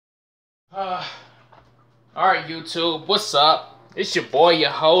Uh, Alright, YouTube, what's up? It's your boy, your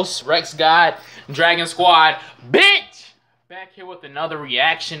host, Rex God, Dragon Squad, bitch! Back here with another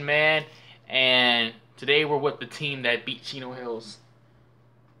reaction, man. And today we're with the team that beat Chino Hills.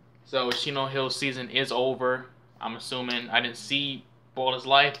 So, Chino Hills season is over. I'm assuming. I didn't see Baller's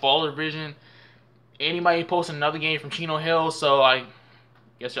Life, Baller Vision. Anybody posting another game from Chino Hills, so I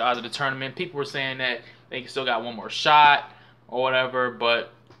guess they're out of the tournament. People were saying that they still got one more shot or whatever,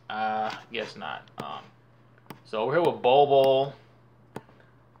 but guess not. So we're here with Bobo,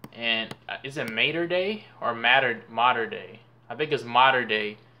 and is it Mater Day or Mater Day? I think it's Mater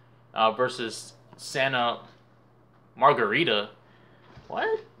Day versus Santa Margarita.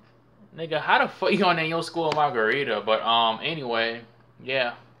 What? Nigga, how the fuck you gonna name your school Margarita? But anyway,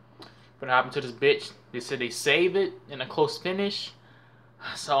 yeah. What happened to this bitch? They said they saved it in a close finish.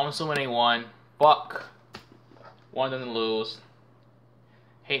 So I'm assuming they won. Fuck. One of them to lose.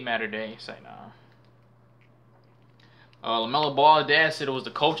 Hate Matter Day. Say nah. LaMelo Ball dad said it was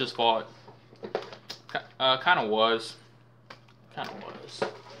the coach's fault. Kind of was.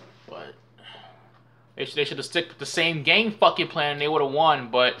 But they should have stick with the same game fucking plan and they would have won.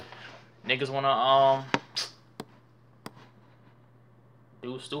 But niggas wanna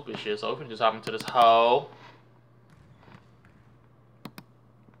do stupid shit. So we can just hop into this hoe.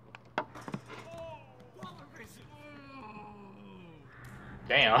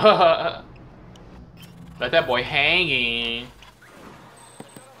 Damn. Let that boy hanging.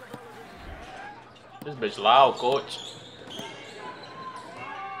 This bitch loud, coach.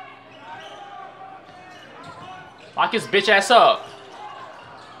 Lock his bitch ass up.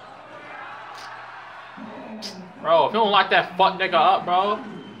 Bro, if you don't lock that fuck nigga up, bro.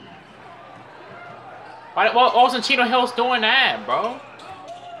 Why wasn't Chino Hills doing that, bro?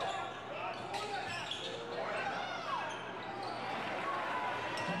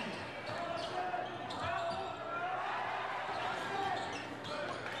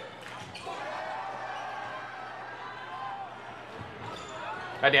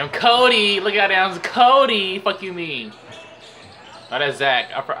 Goddamn Cody! Look at that, Cody! Fuck you mean? Oh, that's Zach.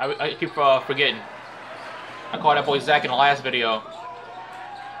 I keep forgetting. I called that boy Zach in the last video.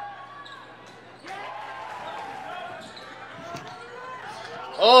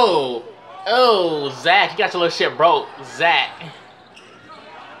 Oh, Zach, you got your little shit broke, Zach.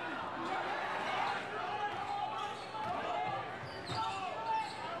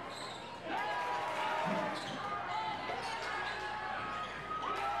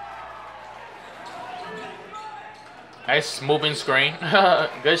 Nice moving screen.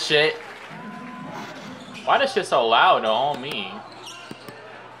 Good shit. Why this shit so loud though on me?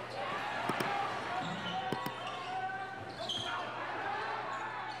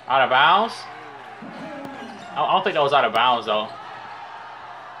 Out of bounds? I don't think that was out of bounds though.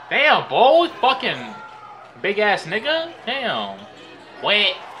 Damn, boy, fucking big ass nigga. Damn.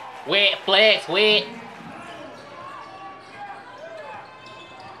 Wet, flex, wet.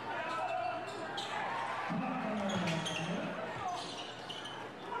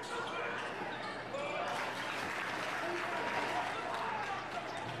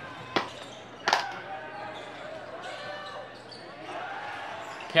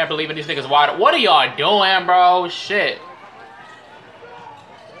 Can't believe it, these niggas wide. What are y'all doing, bro? Shit.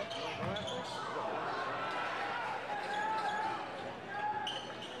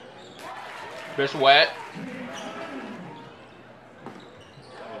 Bitch wet.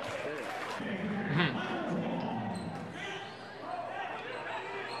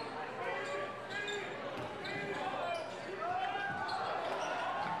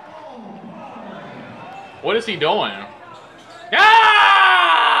 What is he doing?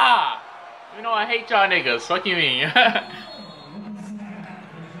 Ah! You know I hate y'all niggas. Fuck you mean?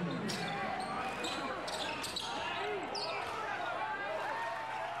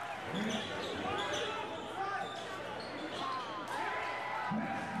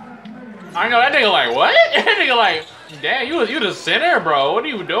 I know that nigga like what? That nigga like, damn, you the center, bro. What are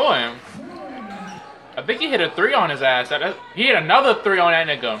you doing? I think he hit a 3 on his ass. He hit another 3 on that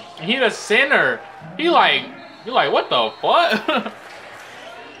nigga. He the center. He like, you like what the fuck?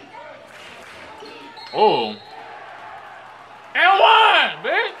 Oh. And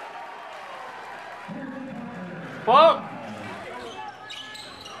 1, bitch. Fuck.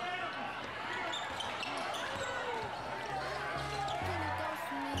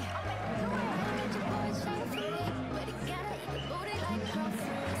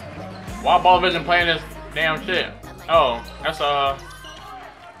 Why Ball Vision playing this damn shit? Oh, that's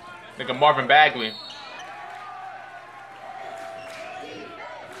nigga Marvin Bagley.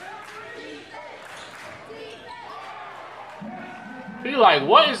 He like,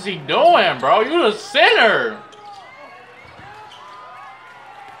 what is he doing, bro? You the center.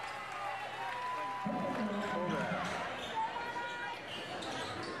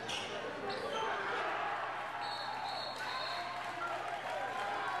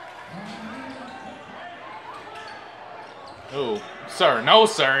 Oh, sir, no,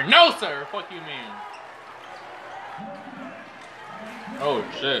 sir, no, sir. Fuck you, man. Oh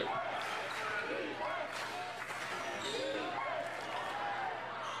shit.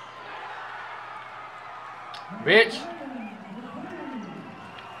 Bitch.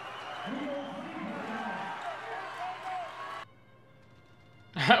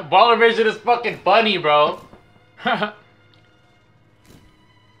 Baller vision is fucking funny, bro. You're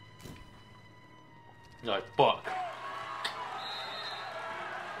like, fuck.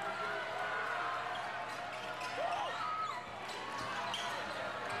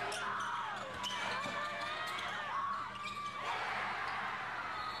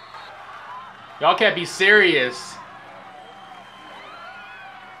 Y'all can't be serious.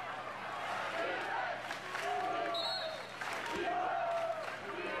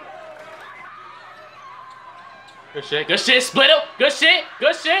 Good shit, split up. Good shit.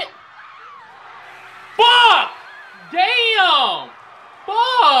 Fuck! Damn!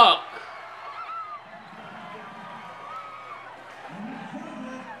 Fuck!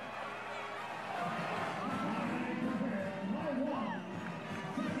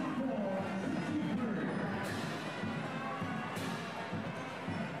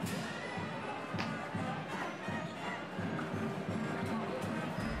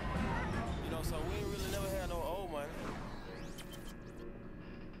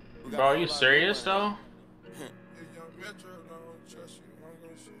 Bro, are you serious though?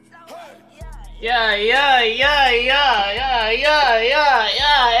 Yeah.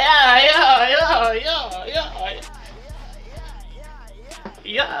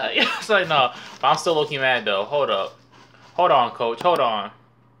 It's like, no, but I'm still looking mad though. Hold up. Hold on, coach. Hold on,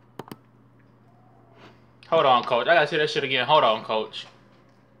 coach. I gotta see that shit again. Hold on, coach.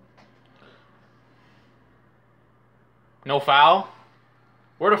 No foul?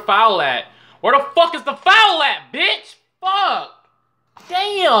 Where the foul at? Where the fuck is the foul at, bitch? Fuck.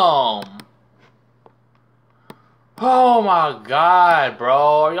 Damn. Oh my god, bro.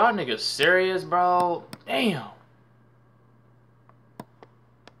 Are y'all niggas serious, bro? Damn.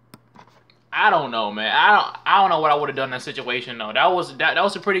 I don't know, man. I don't know what I would have done in that situation though. That was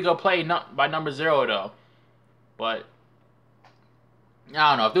a pretty good play by number 0 though. But I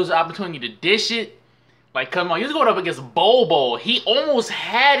don't know if there was an opportunity to dish it. Like, come on, he was going up against Bobo. He almost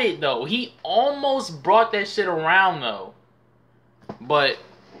had it, though. He almost brought that shit around, though. But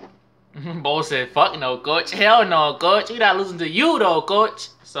Bo said, fuck no, coach. Hell no, coach. We not losing to you, though, coach.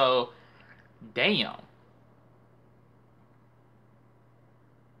 So, damn.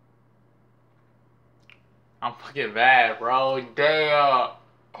 I'm fucking mad, bro. Damn.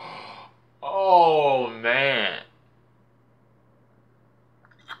 Oh, man.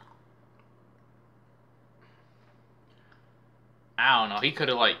 I don't know. He could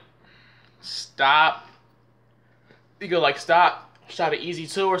have like stopped. He could like stop, shot an easy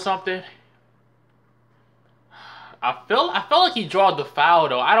 2 or something. I felt like he drawed the foul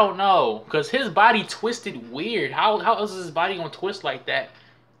though. I don't know, cause his body twisted weird. How else is his body gonna twist like that?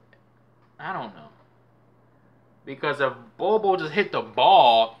 I don't know. Because if Bobo just hit the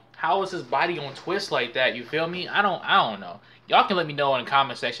ball, how is his body gonna twist like that? You feel me? I don't know. Y'all can let me know in the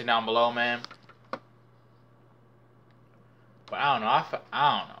comment section down below, man. But I don't know.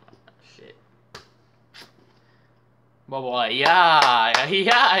 I don't know. Shit. Bobo like, yeah.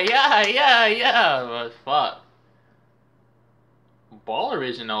 But fuck. Baller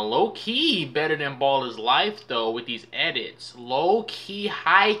Vision though, low key better than Baller's Life though with these edits. Low key,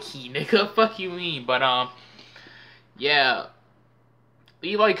 high key, nigga. Fuck you mean? But yeah.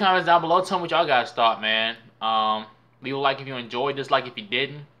 Leave all your comments down below. Tell me what y'all guys thought, man. Leave a like if you enjoyed, dislike if you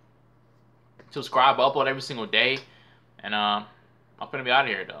didn't. Subscribe, I upload every single day. And I'm gonna be out of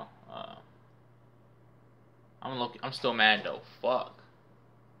here though. I'm still mad though. Fuck.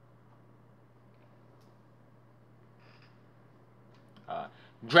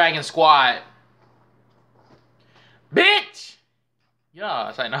 Dragon Squad. Bitch! Yeah,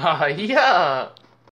 it's like, nah, yeah.